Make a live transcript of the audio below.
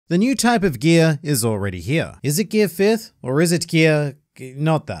The new type of gear is already here. Is it Gear 5th or is it Gear...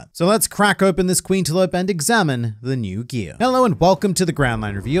 not that. So let's crack open this Queentelope and examine the new gear. Hello and welcome to the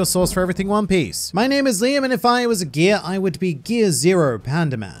Groundline Review, your source for everything One Piece. My name is Liam, and if I was a gear, I would be Gear 0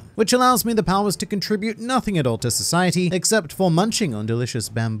 Panda Man, which allows me the powers to contribute nothing at all to society except for munching on delicious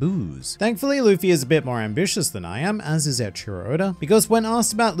bamboos. Thankfully, Luffy is a bit more ambitious than I am, as is Eiichiro Oda, because when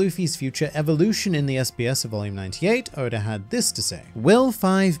asked about Luffy's future evolution in the SBS of Volume 98, Oda had this to say: "Will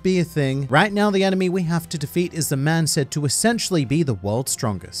 5 be a thing? Right now the enemy we have to defeat is the man said to essentially be the world's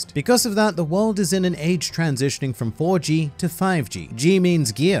strongest. Because of that, the world is in an age transitioning from 4G to 5G. G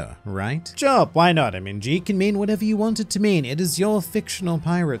means gear, right? Sure, why not? I mean, G can mean whatever you want it to mean. It is your fictional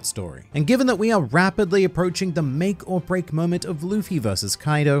pirate story. And given that we are rapidly approaching the make or break moment of Luffy versus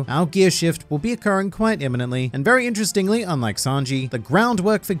Kaido, our gear shift will be occurring quite imminently, and very interestingly, unlike Sanji, the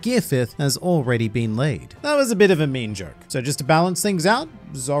groundwork for Gear 5th has already been laid." That was a bit of a mean joke. So just to balance things out,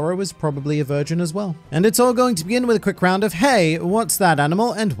 Zoro is probably a virgin as well. And it's all going to begin with a quick round of, hey, what's that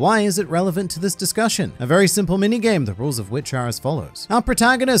animal and why is it relevant to this discussion? A very simple minigame, the rules of which are as follows. Our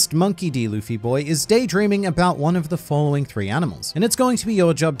protagonist, Monkey D. Luffy Boy, is daydreaming about one of the following 3 animals, and it's going to be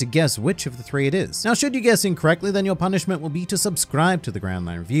your job to guess which of the 3 it is. Now, should you guess incorrectly, then your punishment will be to subscribe to the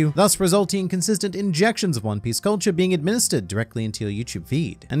Groundline Review, thus resulting in consistent injections of One Piece culture being administered directly into your YouTube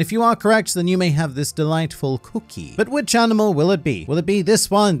feed. And if you are correct, then you may have this delightful cookie. But which animal will it be? Will it be this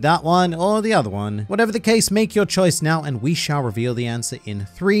one, that one, or the other one? Whatever the case, make your choice now and we shall reveal the answer in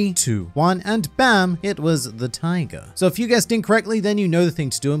 3, 2, 1, and bam, it was the tiger. So if you guessed incorrectly, then you know the thing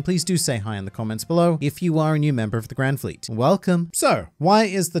to do, and please do say hi in the comments below if you are a new member of the Grand Fleet. Welcome. So, why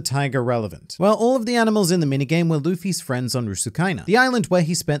is the tiger relevant? Well, all of the animals in the minigame were Luffy's friends on Rusukaina, the island where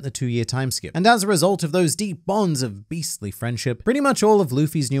he spent the 2-year time skip. And as a result of those deep bonds of beastly friendship, pretty much all of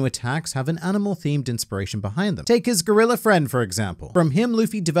Luffy's new attacks have an animal-themed inspiration behind them. Take his gorilla friend, for example. From him,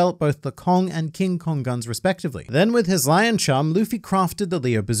 Luffy developed both the Kong and King Kong guns respectively. Then with his lion chum, Luffy crafted the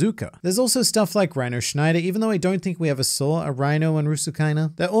Leo Bazooka. There's also stuff like Rhino Schneider, even though I don't think we ever saw a rhino on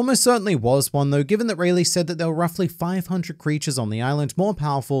Rusukaina. There almost certainly was one though, given that Rayleigh said that there were roughly 500 creatures on the island more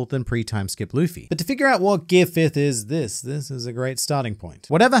powerful than pre-time skip Luffy. But to figure out what Gear 5th is, this is a great starting point.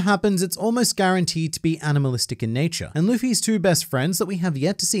 Whatever happens, it's almost guaranteed to be animalistic in nature, and Luffy's 2 best friends that we have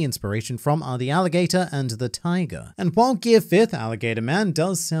yet to see inspiration from are the alligator and the tiger. And while Gear 5th, Alligator Man,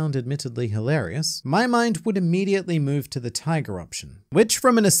 does sound admittedly hilarious, my mind would immediately move to the tiger option, which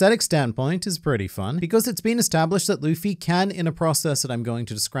from an aesthetic standpoint is pretty fun because it's been established that Luffy can, in a process that I'm going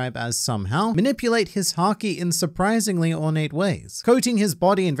to describe as somehow, manipulate his haki in surprisingly ornate ways, coating his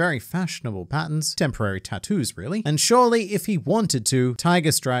body in very fashionable patterns, temporary tattoos really, and surely if he wanted to,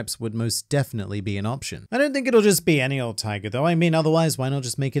 tiger stripes would most definitely be an option. I don't think it'll just be any old tiger though. I mean, otherwise why not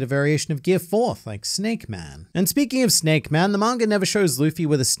just make it a variation of Gear 4th, like Snake Man? And speaking of Snake Man, the manga never shows Luffy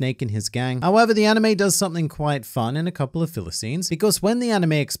with a snake in his gang. However, the anime does something quite fun in a couple of filler scenes, because when the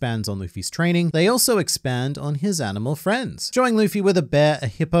anime expands on Luffy's training, they also expand on his animal friends, showing Luffy with a bear, a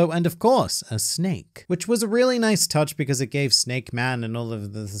hippo, and of course, a snake, which was a really nice touch because it gave Snake Man and all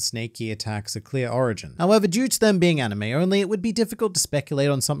of the snaky attacks a clear origin. However, due to them being anime only, it would be difficult to speculate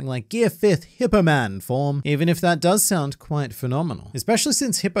on something like Gear 5th Hippo Man form, even if that does sound quite phenomenal, especially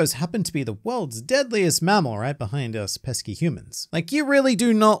since hippos happen to be the world's deadliest mammal right behind us pesky humans. Like, you really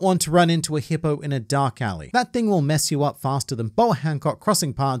do not want to run into a hippo in a dark alley. That thing will mess you up faster than Boa Hancock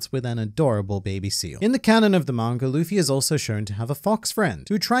crossing paths with an adorable baby seal. In the canon of the manga, Luffy is also shown to have a fox friend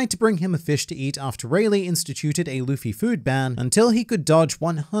who tried to bring him a fish to eat after Rayleigh instituted a Luffy food ban until he could dodge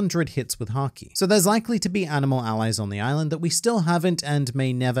 100 hits with haki. So there's likely to be animal allies on the island that we still haven't and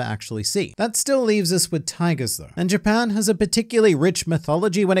may never actually see. That still leaves us with tigers though. And Japan has a particularly rich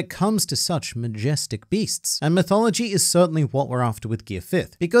mythology when it comes to such majestic beasts. And mythology is certainly what we're after with Gear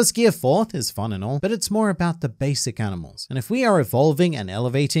 5th, because Gear 4th is fun and all, but it's more about the basic animals. And if we are evolving and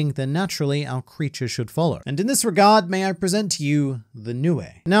elevating, then naturally our creatures should follow. And in this regard, may I present to you the Nue.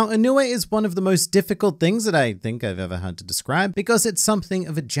 Now, a Nue is one of the most difficult things that I think I've ever had to describe because it's something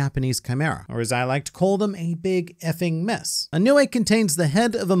of a Japanese chimera, or as I like to call them, a big effing mess. A Nue contains the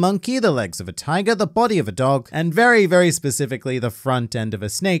head of a monkey, the legs of a tiger, the body of a dog, and very, very specifically the front end of a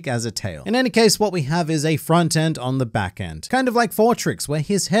snake as a tail. In any case, what we have is a front end on the back end, kind of like Fortrix, where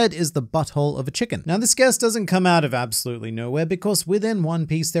his head is the butthole of a chicken. Now, this guess doesn't come out of absolutely nowhere because within One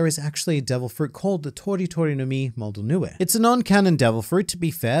Piece there is actually a devil fruit called the Tori Tori no Mi Moldo Nue. It's a non-canon devil fruit to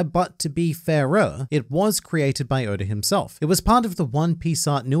be fair, but to be fairer, it was created by Oda himself. It was part of the One Piece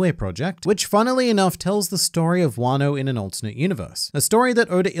Art Nue project, which funnily enough tells the story of Wano in an alternate universe. A story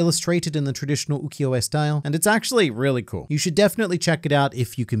that Oda illustrated in the traditional ukiyo-e style, and it's actually really cool. You should definitely check it out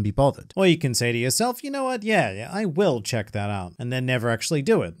if you can be bothered. Or you can say to yourself, you know what, yeah, I will check that out. and then never actually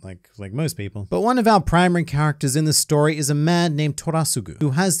do it, like most people. But one of our primary characters in this story is a man named Torasugu,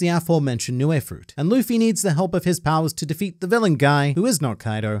 who has the aforementioned Nue fruit, and Luffy needs the help of his powers to defeat the villain guy, who is not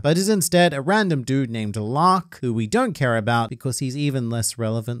Kaido, but is instead a random dude named Lark, who we don't care about because he's even less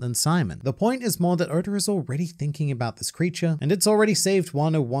relevant than Simon. The point is more that Oda is already thinking about this creature, and it's already saved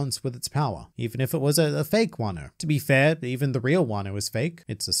Wano once with its power, even if it was a fake Wano. To be fair, even the real Wano is fake,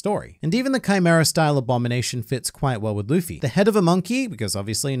 it's a story. And even the Chimera-style abomination fits quite well with Luffy. The head of a monkey, because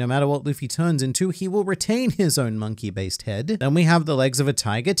obviously no matter what Luffy turns into, he will retain his own monkey-based head. Then we have the legs of a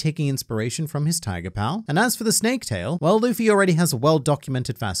tiger, taking inspiration from his tiger pal. And as for the snake tail, well, Luffy already has a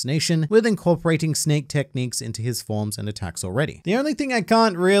well-documented fascination with incorporating snake techniques into his forms and attacks already. The only thing I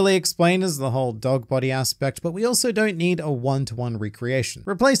can't really explain is the whole dog body aspect, but we also don't need a one-to-one recreation.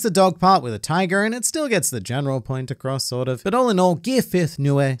 Replace the dog part with a tiger and it still gets the general point across, sort of. But all in all, Gear 5th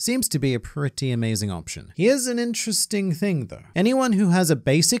Nue seems to be a pretty amazing option. Here's an interesting thing though. Anyone who has a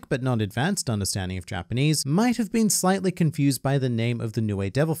basic but not advanced understanding of Japanese might have been slightly confused by the name of the Nue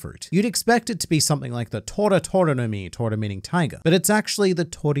devil fruit. You'd expect it to be something like the Tora Tora no Mi, Tora meaning tiger, but it's actually the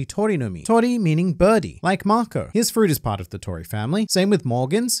Tori Tori no Mi, Tori meaning birdie, like Marco. His fruit is part of the Tori family, same with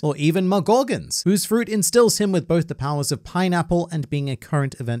Morgan's, or even Magorgan's, whose fruit instills him with both the powers of pineapple and being a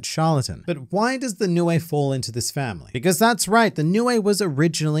current event charlatan. But why does the Nue fall into this family? Because that's right, the Nue was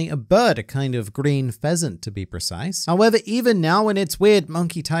originally a bird, a kind of green pheasant to be precise. However, even now in its weird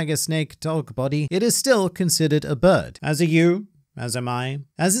monkey, tiger, snake, dog body, it is still considered a bird. As are you, as am I,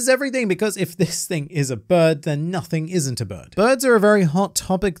 as is everything, because if this thing is a bird, then nothing isn't a bird. Birds are a very hot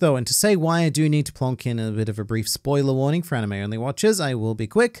topic though, and to say why I do need to plonk in a bit of a brief spoiler warning for anime-only watchers, I will be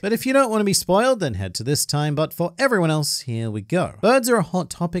quick, but if you don't want to be spoiled, then head to this time, but for everyone else, here we go. Birds are a hot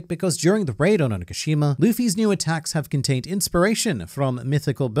topic because during the raid on Onigashima, Luffy's new attacks have contained inspiration from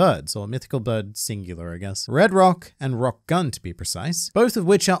mythical birds, or mythical bird singular, I guess. Red Rock and Rock Gun to be precise, both of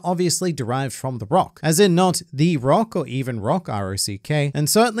which are obviously derived from the Rock, as in not the Rock or even Rock R-O-C-K, and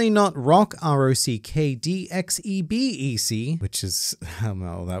certainly not Rock R-O-C-K-D-X-E-B-E-C, which is,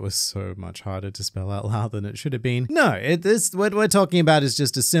 well, that was so much harder to spell out loud than it should have been. No, what we're talking about is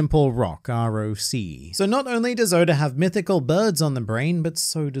just a simple Rock, R-O-C. So not only does Oda have mythical birds on the brain, but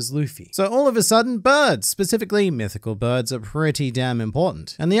so does Luffy. So all of a sudden, birds, specifically mythical birds, are pretty damn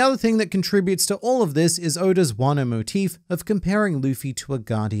important. And the other thing that contributes to all of this is Oda's Wano motif of comparing Luffy to a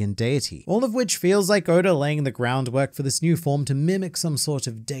guardian deity, all of which feels like Oda laying the groundwork for this new form to mimic some sort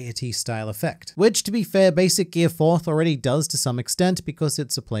of deity-style effect, which, to be fair, Basic Gear 4th already does to some extent because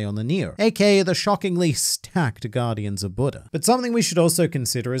it's a play on the Neo, aka the shockingly stacked Guardians of Buddha. But something we should also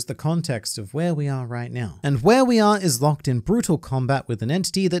consider is the context of where we are right now. And where we are is locked in brutal combat with an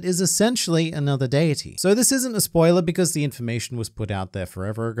entity that is essentially another deity. So this isn't a spoiler because the information was put out there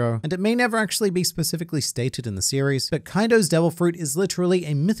forever ago, and it may never actually be specifically stated in the series, but Kaido's Devil Fruit is literally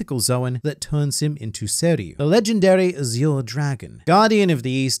a mythical Zoan that turns him into Seryu, the legendary Azure Dragon, guardian of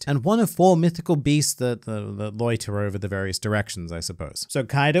the East, and one of 4 mythical beasts that loiter over the various directions, I suppose. So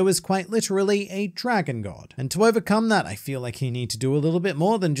Kaido is quite literally a dragon god. And to overcome that, I feel like he needs to do a little bit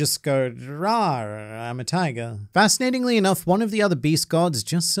more than just go, rah, I'm a tiger. Fascinatingly enough, one of the other beast gods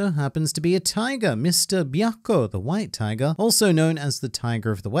just so happens to be a tiger, Mr. Byakko, the white tiger, also known as the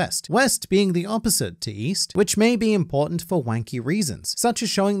Tiger of the West. West being the opposite to East, which may be important for wanky reasons, such as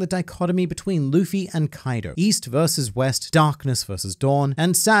showing the dichotomy between Luffy and Kaido, East versus West, darkness versus dawn,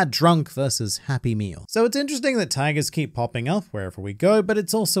 and sad drunk versus happy meal. So it's interesting that tigers keep popping up wherever we go, but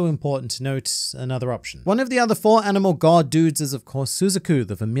it's also important to note another option. One of the other 4 animal god dudes is of course Suzaku,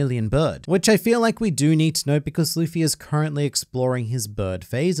 the vermilion bird, which I feel like we do need to note because Luffy is currently exploring his bird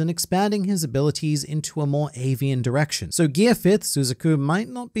phase and expanding his abilities into a more avian direction. So Gear 5th Suzaku might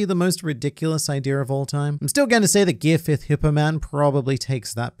not be the most ridiculous idea of all time. I'm still going to say that Gear 5th Hippo Man probably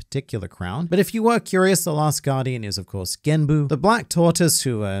takes that particular crown, but if you were curious, the last guardian is of course Genbu, the black tortoise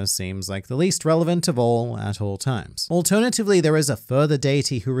who seems like the least relevant of all at all times. Alternatively, there is a further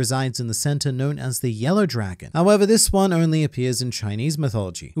deity who resides in the center known as the Yellow Dragon. However, this one only appears in Chinese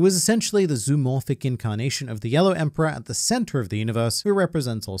mythology, who is essentially the zoomorphic incarnation of the Yellow Emperor at the center of the universe, who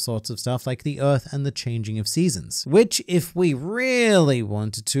represents all sorts of stuff like the Earth and the changing of seasons. Which, if we really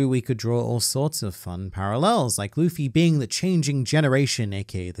wanted to, we could draw all sorts of fun parallels, like Luffy being the changing generation,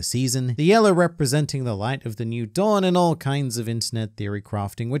 aka the season, the yellow representing the light of the new dawn, and all kinds kinds of internet theory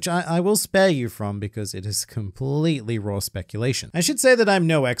crafting, which I will spare you from because it is completely raw speculation. I should say that I'm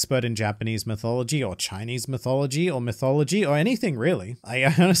no expert in Japanese mythology or Chinese mythology or anything really. I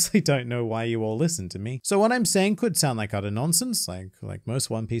honestly don't know why you all listen to me. So what I'm saying could sound like utter nonsense, like most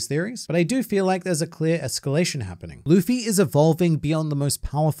One Piece theories, but I do feel like there's a clear escalation happening. Luffy is evolving beyond the most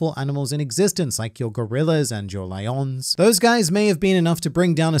powerful animals in existence, like your gorillas and your lions. Those guys may have been enough to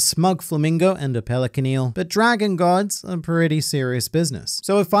bring down a smug flamingo and a pelican eel, but dragon gods are pretty serious business.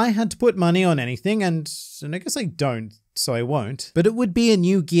 So if I had to put money on anything, and I guess I don't, so I won't, but it would be a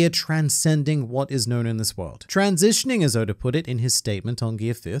new gear transcending what is known in this world. Transitioning, as Oda put it in his statement on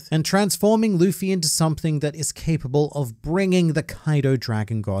Gear 5th, and transforming Luffy into something that is capable of bringing the Kaido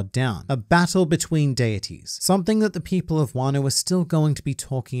Dragon God down. A battle between deities. Something that the people of Wano are still going to be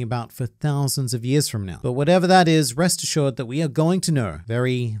talking about for thousands of years from now. But whatever that is, rest assured that we are going to know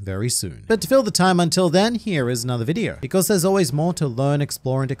very, very soon. But to fill the time until then, here is another video, because there's always more to learn,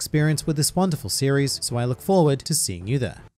 explore, and experience with this wonderful series, so I look forward to seeing you there.